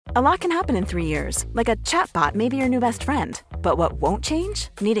A lot can happen in 3 years, like a chatbot may be your new best friend. But what won't change?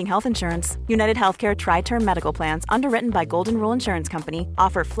 Needing health insurance. United Healthcare Tri-Term Medical Plans, underwritten by Golden Rule Insurance Company,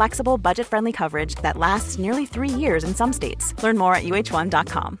 offer flexible, budget-friendly coverage that lasts nearly 3 years in some states. Learn more at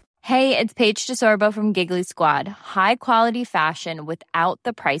uh1.com. Hey, it's Paige DeSorbo from Giggly Squad. High quality fashion without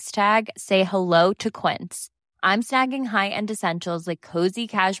the price tag. Say hello to Quince. I'm snagging high-end essentials like cozy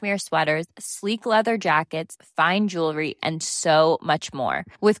cashmere sweaters, sleek leather jackets, fine jewelry, and so much more.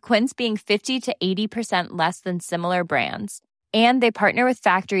 With Quince being 50 to 80% less than similar brands. And they partner with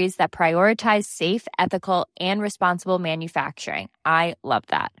factories that prioritize safe, ethical, and responsible manufacturing. I love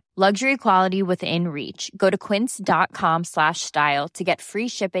that. Luxury quality within reach. Go to quince.com/style to get free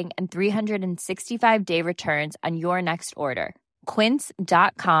shipping and 365-day returns on your next order.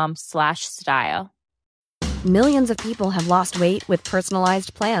 Quince.com/style. Millions of people have lost weight with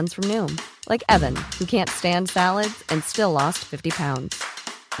personalized plans from Noom. Like Evan, who can't stand salads and still lost 50 pounds.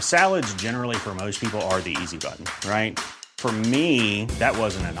 Salads generally for most people are the easy button, right? For me, that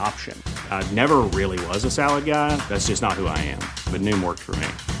wasn't an option. I never really was a salad guy. That's just not who I am. But Noom worked for me.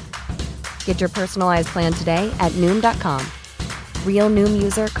 Get your personalized plan today at Noom.com. Real Noom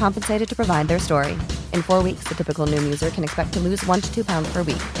user compensated to provide their story. In 4 weeks, the typical Noom user can expect to lose 1 to 2 pounds per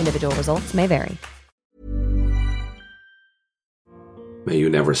week. Individual results may vary. May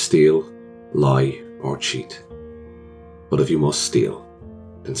you never steal, lie, or cheat. But if you must steal,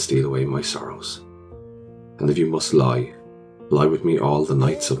 then steal away my sorrows. And if you must lie with me all the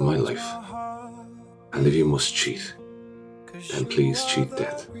nights of my life. And if you must cheat, then please cheat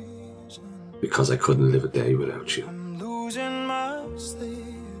death. Because I couldn't live a day without you.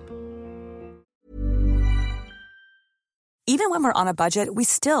 Even when we're on a budget, we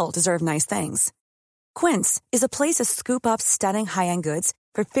still deserve nice things. Quince is a place to scoop up stunning high-end goods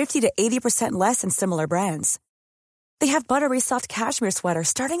for 50 to 80% less than similar brands. They have buttery soft cashmere sweaters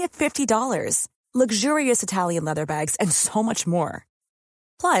starting at $50, luxurious Italian leather bags, and so much more.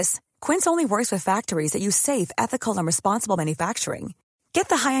 Plus, Quince only works with factories that use safe, ethical, and responsible manufacturing. Get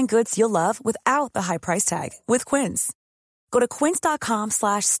the high-end goods you'll love without the high price tag with Quince. Go to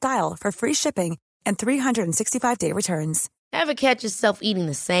quince.com/style for free shipping and 365-day returns. Ever catch yourself eating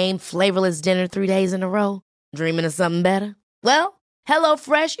the same flavorless dinner 3 days in a row? Dreaming of something better? Well,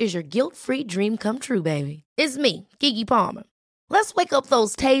 HelloFresh is your guilt-free dream come true, baby. It's me, Keke Palmer. Let's wake up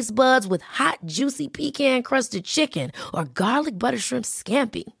those taste buds with hot, juicy pecan-crusted chicken or garlic butter shrimp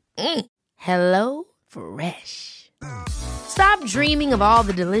scampi. Hello Fresh. Stop dreaming of all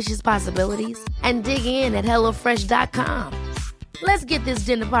the delicious possibilities and dig in at HelloFresh.com. Let's get this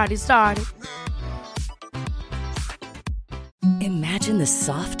dinner party started. Imagine the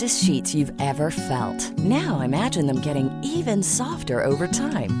softest sheets you've ever felt. Now imagine them getting even softer over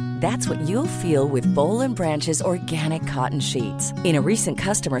time. That's what you'll feel with Boll & Branch's organic cotton sheets. In a recent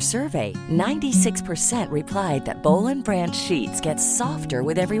customer survey, 96% replied that Boll & Branch sheets get softer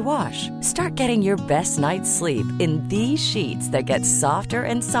with every wash. Start getting your best night's sleep in these sheets that get softer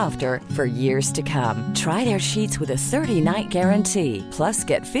and softer for years to come. Try their sheets with a 30-night guarantee. Plus,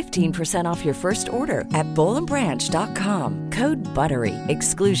 get 15% off your first order at bollandbranch.com. Code BUTTERY.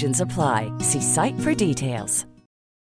 Exclusions apply. See site for details.